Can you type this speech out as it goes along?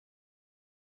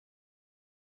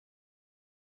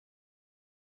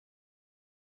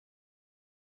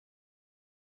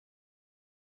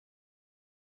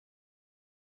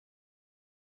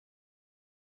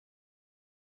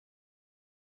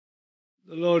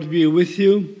The Lord be with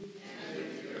you.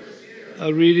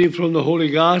 A reading from the Holy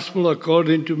Gospel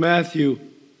according to Matthew.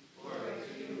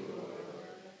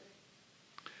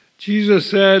 Jesus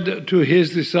said to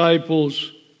his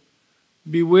disciples,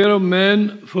 "Beware of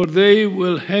men, for they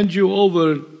will hand you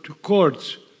over to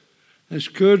courts and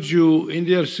scourge you in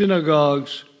their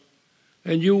synagogues,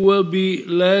 and you will be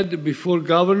led before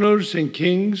governors and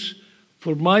kings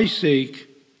for my sake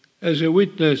as a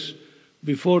witness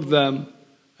before them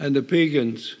and the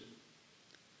pagans.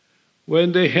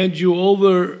 When they hand you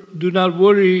over, do not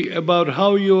worry about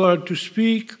how you are to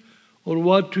speak or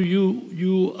what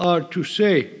you are to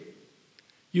say.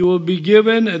 You will be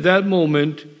given at that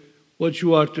moment what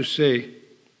you are to say.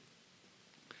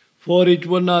 For it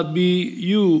will not be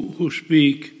you who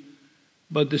speak,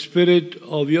 but the Spirit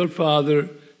of your Father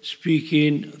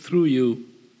speaking through you.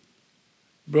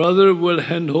 Brother will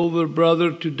hand over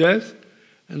brother to death,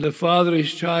 and the father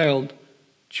his child.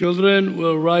 Children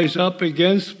will rise up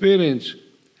against parents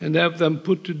and have them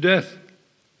put to death.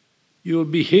 You will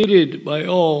be hated by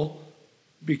all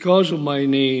because of my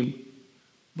name,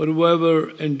 but whoever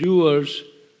endures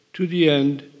to the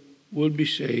end will be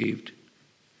saved."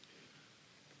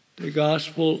 The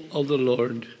Gospel of the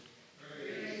Lord.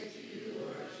 Praise to you,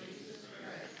 Lord Jesus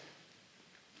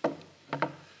Christ.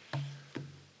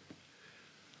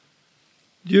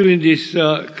 During this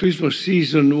Christmas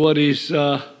season, what is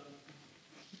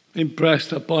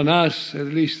impressed upon us, at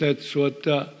least that's what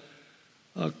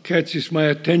catches my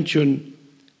attention,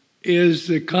 is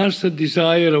the constant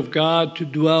desire of God to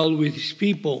dwell with his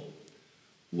people.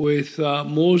 With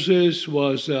Moses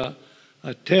was a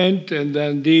tent, and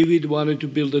then David wanted to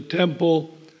build a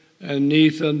temple, and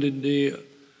Nathan, the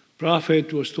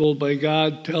prophet, was told by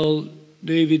God, tell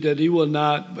David that he will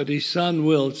not, but his son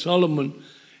will, Solomon.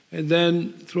 And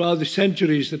then throughout the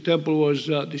centuries, the temple was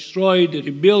destroyed,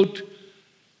 rebuilt,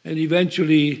 and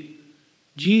eventually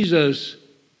Jesus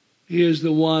is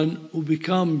the one who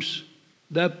becomes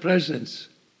that presence.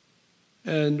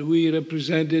 And we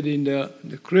represent it in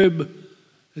the crib.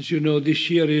 As you know, this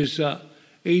year is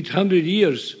 800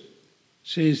 years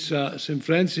since St.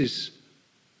 Francis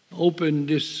opened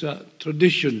this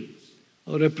tradition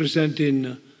of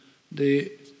representing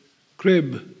the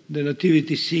crib, the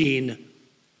nativity scene.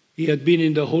 He had been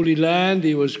in the Holy Land.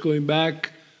 He was going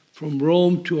back from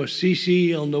Rome to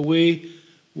Assisi. On the way,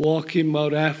 walking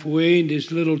about halfway in this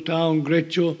little town,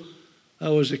 Greccio.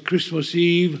 That was a Christmas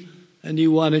Eve, and he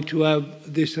wanted to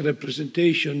have this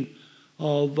representation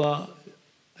of a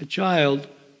child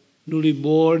newly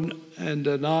born, and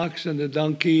an ox and a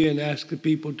donkey, and ask the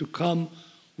people to come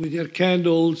with their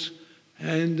candles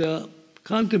and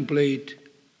contemplate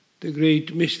the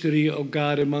great mystery of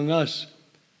God among us.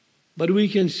 But we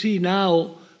can see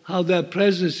now how that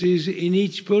presence is in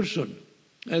each person.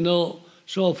 And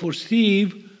so for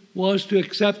Steve was to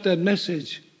accept that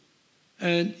message.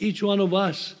 And each one of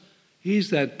us is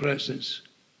that presence.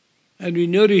 And we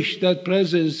nourish that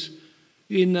presence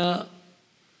in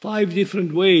 5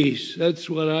 different ways. That's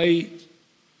what I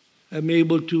am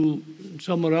able to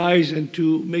summarize and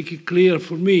to make it clear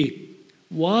for me.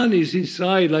 One is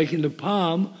inside, like in the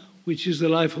palm, which is the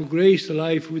life of grace, the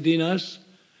life within us.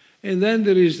 And then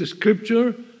there is the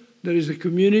scripture, there is the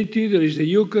community, there is the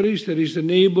Eucharist, there is the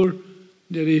neighbor,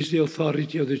 there is the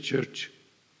authority of the church.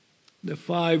 The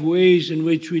 5 ways in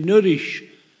which we nourish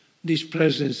this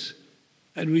presence.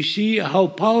 And we see how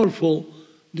powerful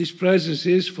this presence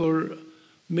is for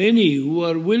many who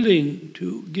are willing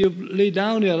to lay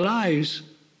down their lives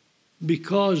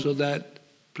because of that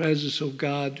presence of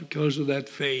God, because of that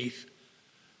faith.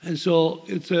 And so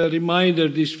it's a reminder,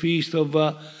 this feast of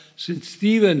St.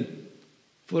 Stephen,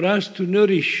 for us to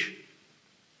nourish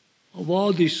of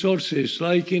all these sources,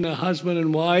 like in a husband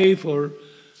and wife or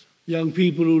young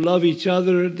people who love each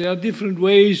other. There are different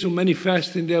ways of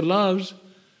manifesting their loves.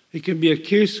 It can be a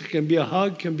kiss, it can be a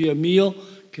hug, it can be a meal,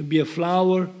 it can be a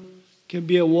flower, it can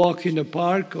be a walk in the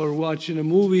park or watching a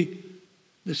movie.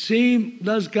 The same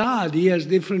does God. He has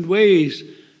different ways.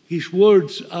 His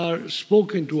words are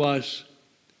spoken to us.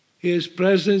 His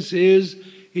presence is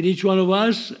in each one of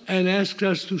us and asks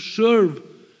us to serve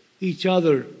each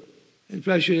other.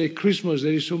 Especially at Christmas,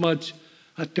 there is so much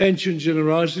attention,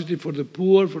 generosity for the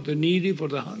poor, for the needy, for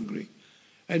the hungry.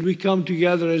 And we come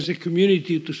together as a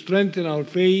community to strengthen our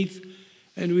faith,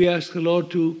 and we ask the Lord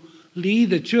to lead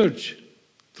the church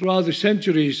throughout the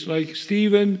centuries. Like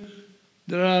Stephen,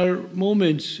 there are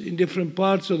moments in different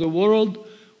parts of the world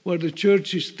where the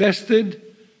church is tested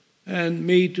and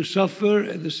made to suffer.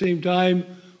 At the same time,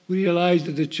 we realize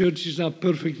that the church is not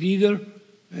perfect either,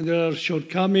 and there are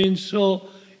shortcomings. So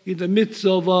in the midst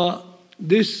of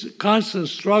this constant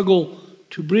struggle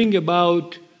to bring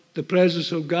about the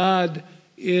presence of God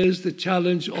is the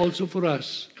challenge also for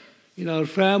us. In our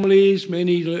families,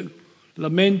 many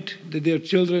lament that their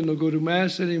children don't go to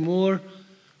Mass anymore.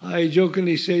 I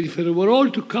jokingly say, if it were all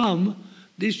to come,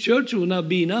 this church would not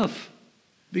be enough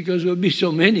because there would be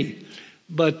so many.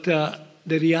 But the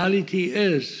reality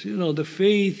is, the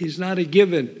faith is not a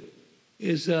given.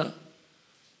 It's an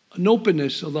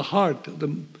openness of the heart, of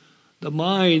the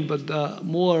mind, but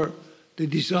more the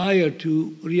desire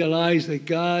to realize that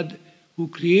God, who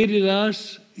created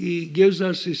us, He gives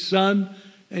us His Son,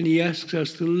 and He asks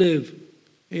us to live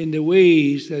in the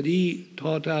ways that He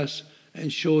taught us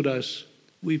and showed us.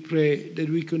 We pray that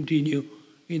we continue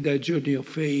in that journey of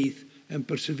faith and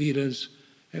perseverance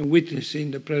and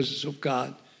witnessing the presence of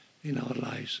God in our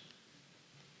lives.